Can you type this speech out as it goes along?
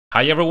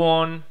Hi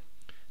everyone!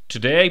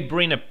 Today I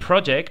bring a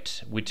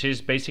project which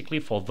is basically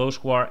for those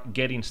who are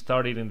getting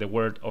started in the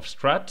world of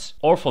Scratch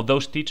or for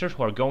those teachers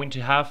who are going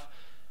to have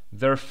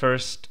their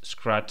first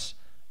Scratch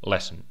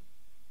lesson.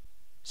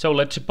 So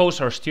let's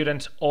suppose our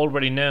students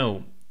already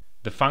know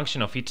the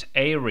function of each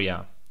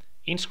area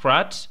in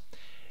Scratch,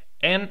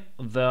 and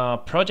the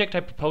project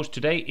I propose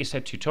today is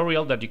a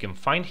tutorial that you can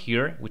find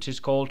here which is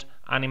called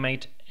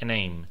Animate and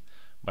Aim,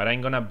 but I'm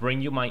gonna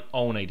bring you my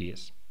own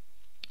ideas.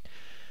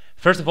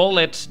 First of all,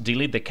 let's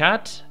delete the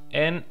cat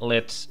and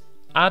let's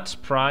add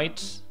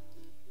sprites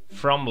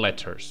from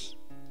letters.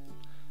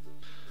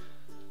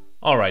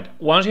 Alright,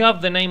 once you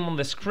have the name on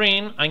the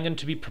screen, I'm going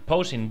to be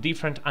proposing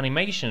different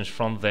animations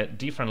from the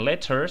different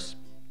letters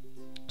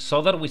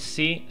so that we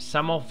see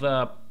some of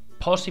the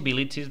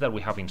possibilities that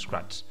we have in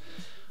Scratch.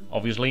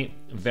 Obviously,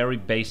 very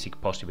basic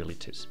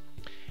possibilities.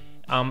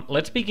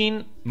 Let's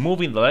begin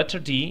moving the letter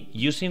D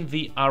using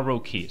the arrow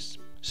keys.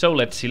 So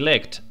let's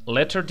select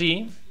letter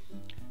D.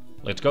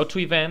 Let's go to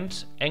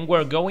Events, and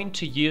we're going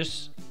to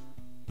use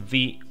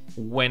the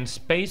when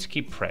space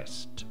key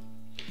pressed.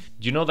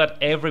 You know that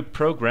every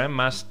program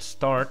must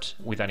start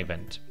with an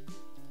event.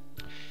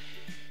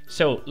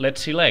 So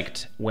let's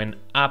select when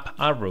up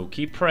arrow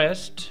key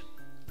pressed.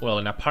 Well,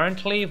 and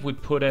apparently if we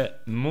put a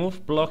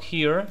move block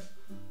here,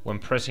 when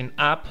pressing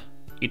up,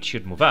 it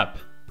should move up.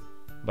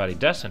 But it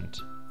doesn't.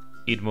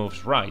 It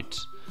moves right.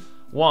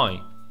 Why?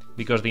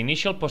 Because the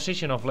initial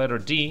position of letter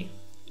D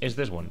is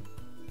this one.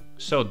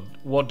 So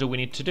what do we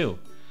need to do?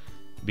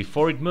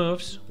 Before it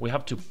moves, we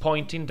have to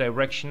point in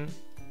direction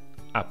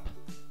up.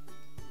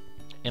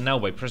 And now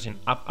by pressing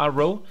up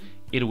arrow,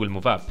 it will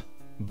move up.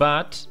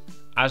 But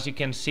as you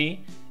can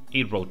see,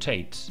 it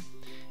rotates.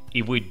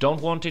 If we don't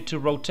want it to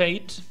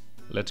rotate,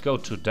 let's go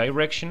to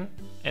direction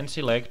and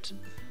select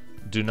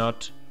do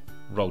not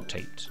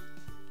rotate.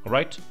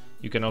 Alright,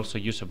 you can also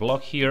use a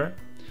block here,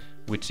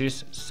 which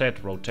is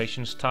set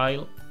rotation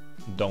style,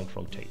 don't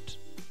rotate.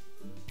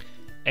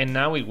 And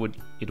now it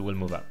will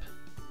move up.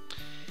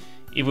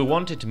 If we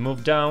want it to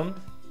move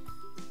down,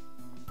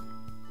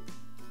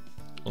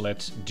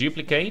 let's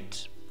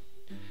duplicate,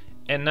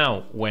 and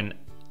now when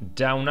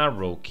down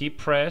arrow key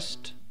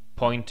pressed,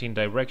 point in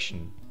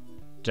direction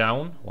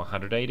down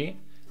 180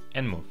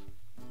 and move.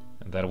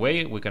 And that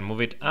way we can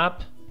move it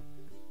up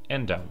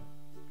and down.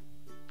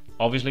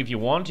 Obviously if you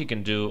want, you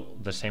can do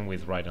the same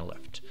with right and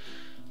left.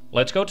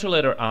 Let's go to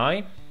letter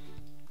I.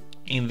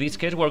 In this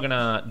case we're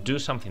gonna do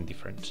something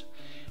different.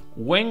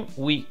 When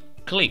we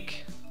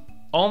click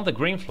on the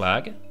green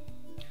flag,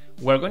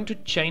 we're going to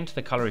change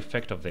the color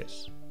effect of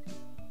this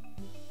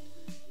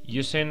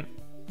using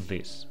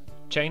this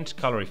change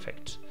color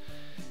effect.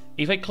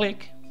 If I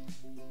click,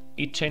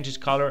 it changes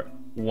color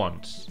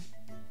once,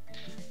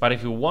 but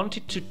if we want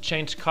it to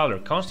change color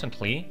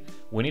constantly,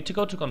 we need to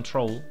go to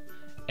control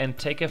and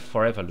take a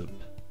forever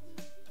loop.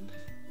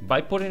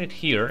 By putting it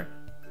here,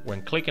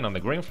 when clicking on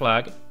the green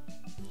flag,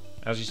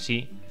 as you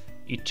see,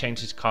 it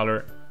changes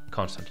color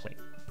constantly.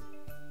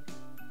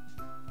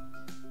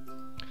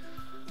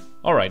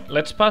 Alright,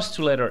 let's pass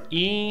to letter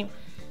E,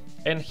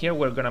 and here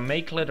we're gonna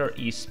make letter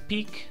E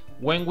speak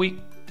when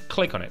we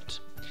click on it.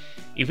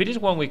 If it is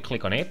when we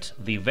click on it,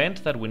 the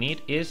event that we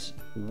need is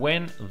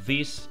when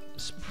this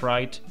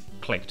sprite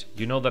clicked.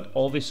 You know that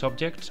all these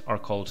objects are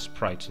called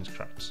sprites in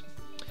Scratch.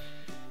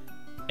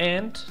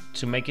 And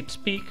to make it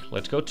speak,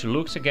 let's go to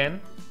looks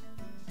again,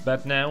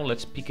 but now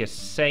let's pick a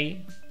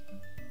say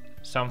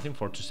something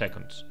for 2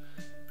 seconds,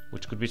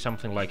 which could be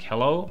something like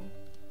hello,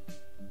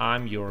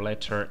 I'm your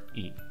letter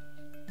E.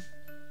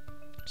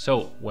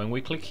 So when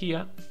we click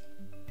here,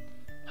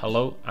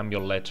 hello, I'm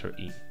your letter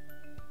E.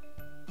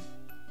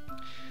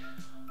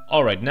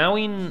 Alright, now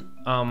in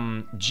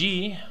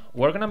G,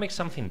 we're gonna make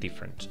something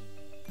different.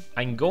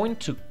 I'm going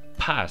to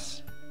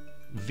pass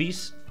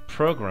this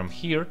program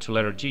here to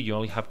letter G. You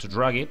only have to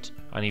drag it,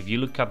 and if you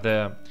look at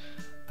the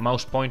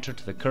mouse pointer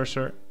to the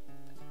cursor,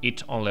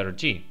 it's on letter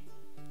G.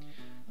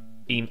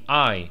 In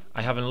I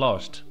haven't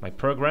lost my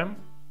program,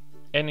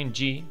 and in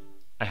G,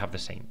 I have the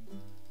same.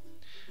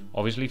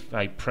 Obviously, if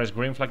I press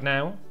green flag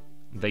now,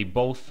 they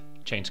both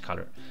change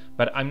color.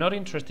 But I'm not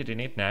interested in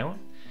it now.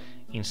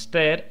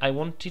 Instead, I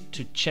wanted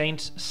to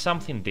change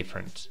something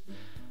different.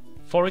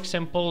 For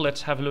example,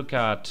 let's have a look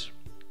at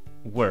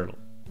whirl.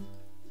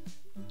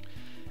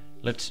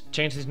 Let's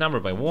change this number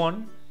by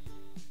 1.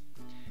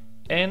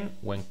 And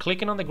when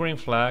clicking on the green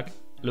flag,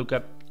 look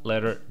at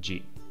letter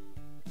G.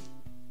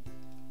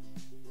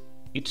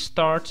 It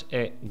starts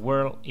a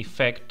whirl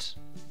effect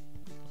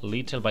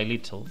little by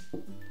little.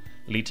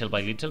 Little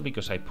by little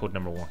because I put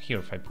number 1 here.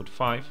 If I put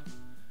 5,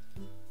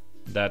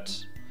 that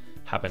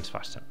happens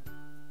faster,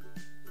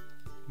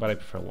 but I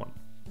prefer 1.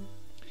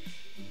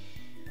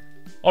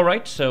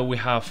 Alright, so we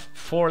have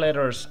 4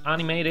 letters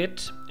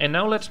animated, and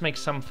now let's make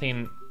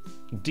something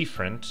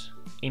different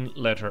in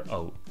letter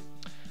O.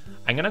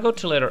 I'm gonna go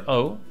to letter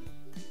O,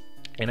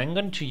 and I'm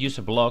going to use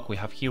a block we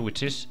have here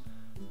which is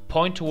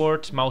point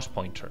towards mouse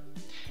pointer,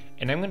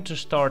 and I'm going to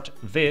start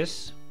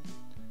this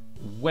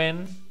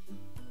when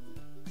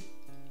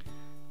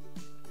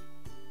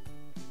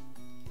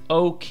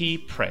O key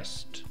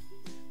pressed.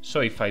 So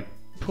if I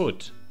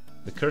put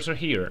the cursor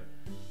here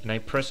and I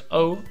press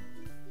O,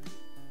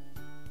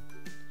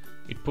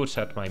 it puts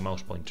at my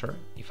mouse pointer.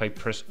 If I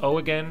press O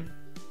again,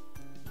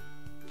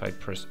 if I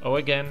press O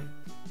again,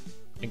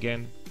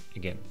 again.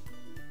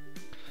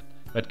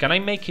 But can I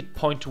make it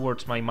point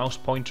towards my mouse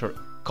pointer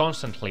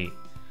constantly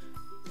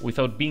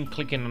without being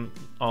clicking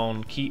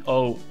on key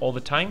O all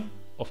the time?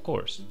 Of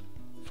course,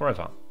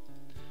 forever.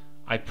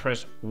 I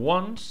press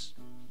once,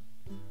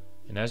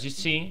 and as you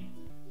see,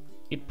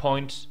 it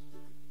points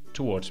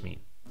towards me.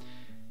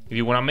 If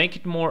you want to make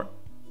it more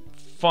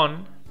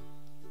fun,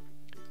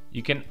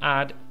 you can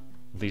add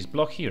this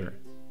block here,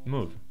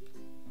 move.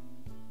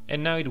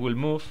 And now it will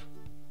move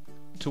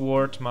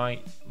towards my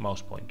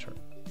mouse pointer.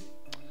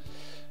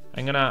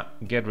 I'm gonna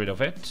get rid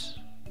of it.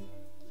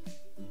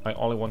 I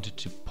only wanted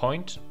to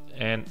point,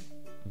 and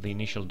the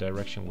initial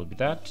direction will be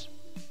that.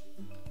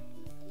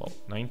 Well,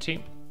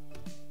 90.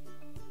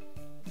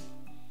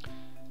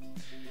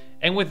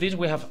 And with this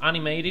we have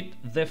animated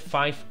the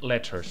 5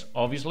 letters.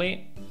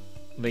 Obviously,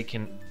 they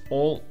can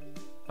all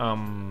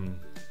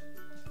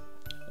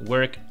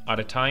work at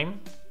a time.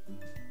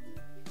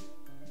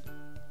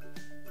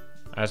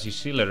 As you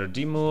see, letter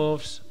D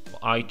moves,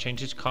 I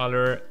changes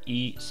color,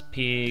 E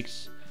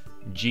speaks,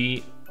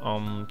 G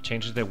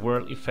changes the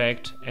whirl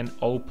effect, and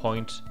O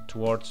points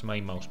towards my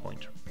mouse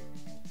pointer.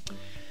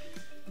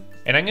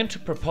 And I'm going to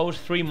propose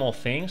 3 more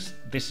things.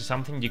 This is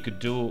something you could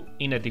do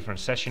in a different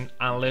session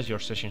unless your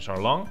sessions are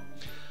long.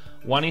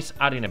 One is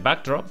adding a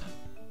backdrop.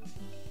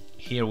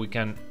 Here we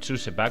can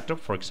choose a backdrop,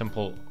 for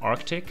example,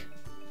 Arctic.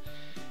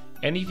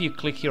 And if you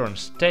click here on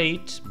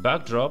State,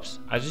 Backdrops,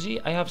 as you see,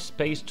 I have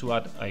space to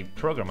add a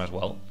program as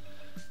well.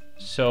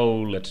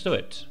 So let's do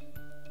it.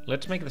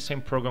 Let's make the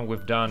same program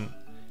we've done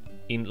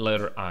in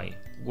letter I.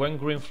 When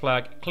green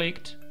flag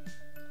clicked,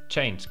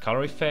 change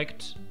color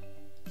effect,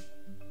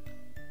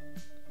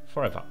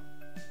 forever.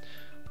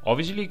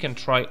 Obviously, you can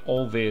try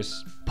all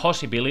these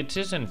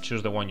possibilities and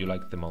choose the one you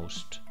like the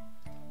most.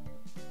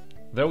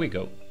 There we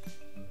go.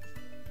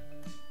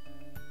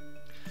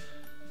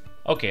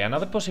 Okay,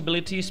 another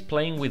possibility is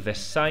playing with the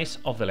size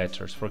of the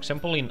letters. For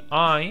example, in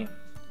I,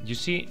 you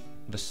see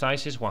the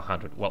size is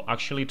 100. Well,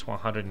 actually it's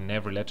 100 in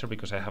every letter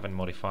because I haven't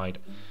modified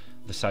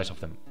the size of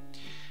them.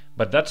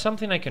 But that's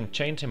something I can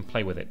change and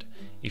play with it.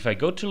 If I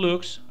go to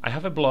looks, I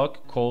have a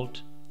block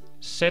called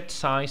set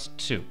size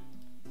to.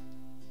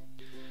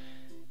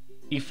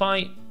 If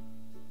I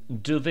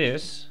do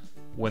this,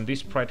 when this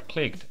sprite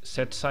clicked,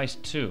 set size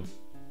to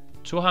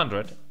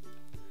 200,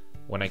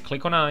 when I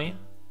click on I,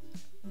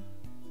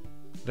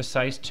 the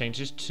size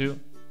changes to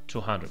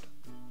 200.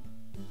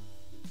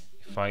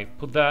 If I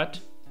put that,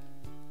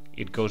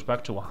 it goes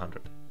back to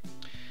 100.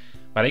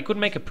 But I could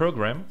make a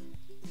program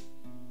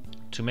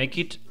to make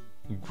it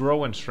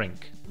grow and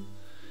shrink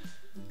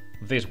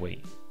this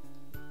way.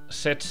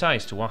 Set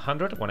size to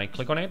 100 when I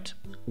click on it,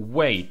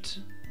 wait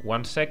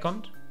 1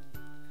 second,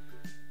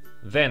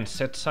 then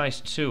set size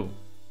to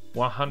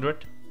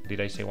 100. Did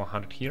I say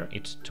 100 here?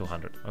 It's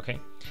 200, okay?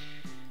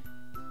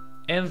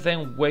 And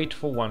then wait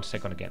for 1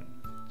 second again.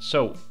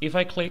 So if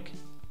I click,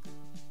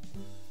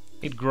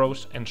 it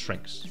grows and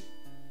shrinks.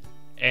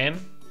 And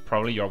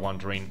probably you're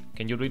wondering,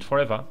 can you do it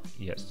forever?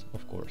 Yes,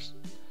 of course.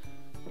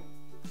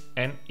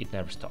 And it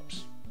never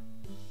stops.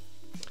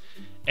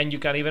 And you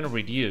can even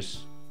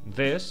reduce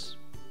this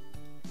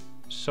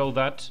so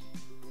that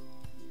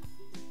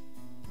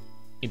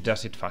it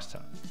does it faster.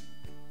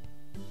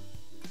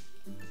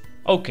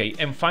 Okay,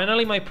 and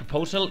finally my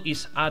proposal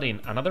is adding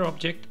another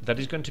object that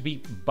is going to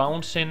be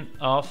bouncing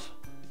off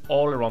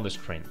all around the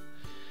screen.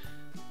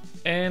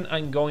 And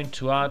I'm going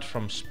to add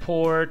from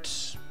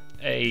sports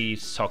a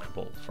soccer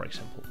ball, for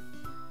example.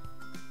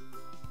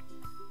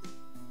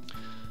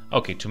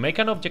 Okay, to make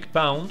an object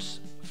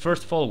bounce,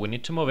 first of all we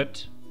need to move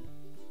it,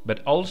 but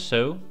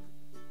also,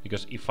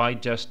 because if I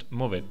just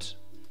move it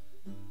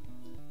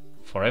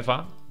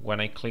forever,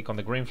 when I click on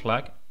the green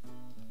flag,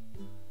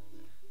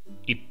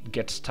 it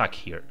gets stuck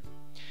here.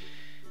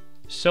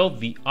 So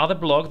the other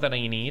block that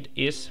I need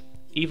is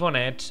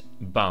Evonette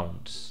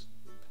bounce.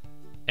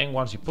 And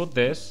once you put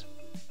this,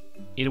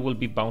 it will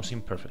be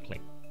bouncing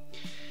perfectly.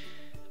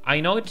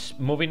 I know it's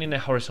moving in a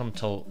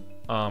horizontal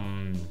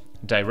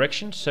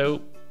direction,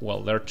 so,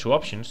 well, there are 2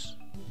 options.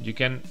 You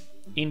can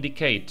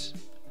indicate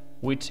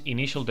which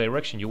initial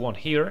direction you want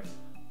here,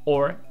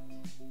 or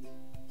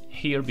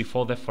here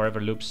before the forever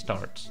loop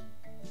starts.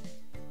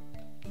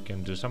 You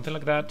can do something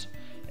like that,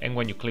 and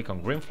when you click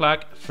on green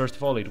flag, first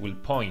of all it will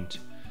point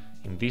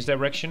in this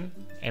direction,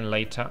 and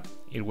later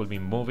it will be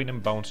moving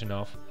and bouncing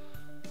off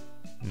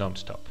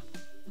non-stop.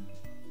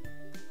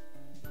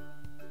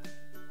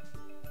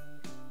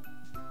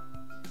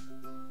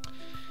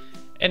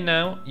 And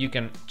now you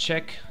can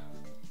check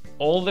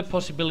all the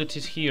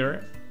possibilities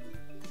here.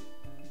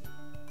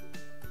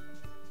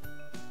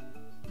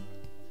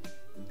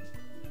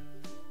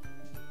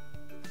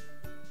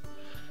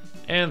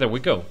 And there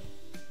we go.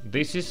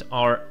 This is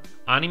our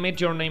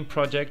Animate Your Name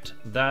project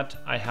that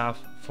I have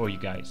for you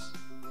guys.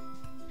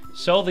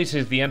 So this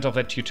is the end of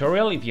the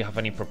tutorial. If you have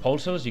any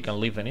proposals, you can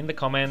leave them in the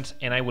comments,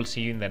 and I will see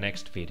you in the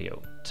next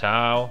video.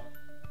 Ciao!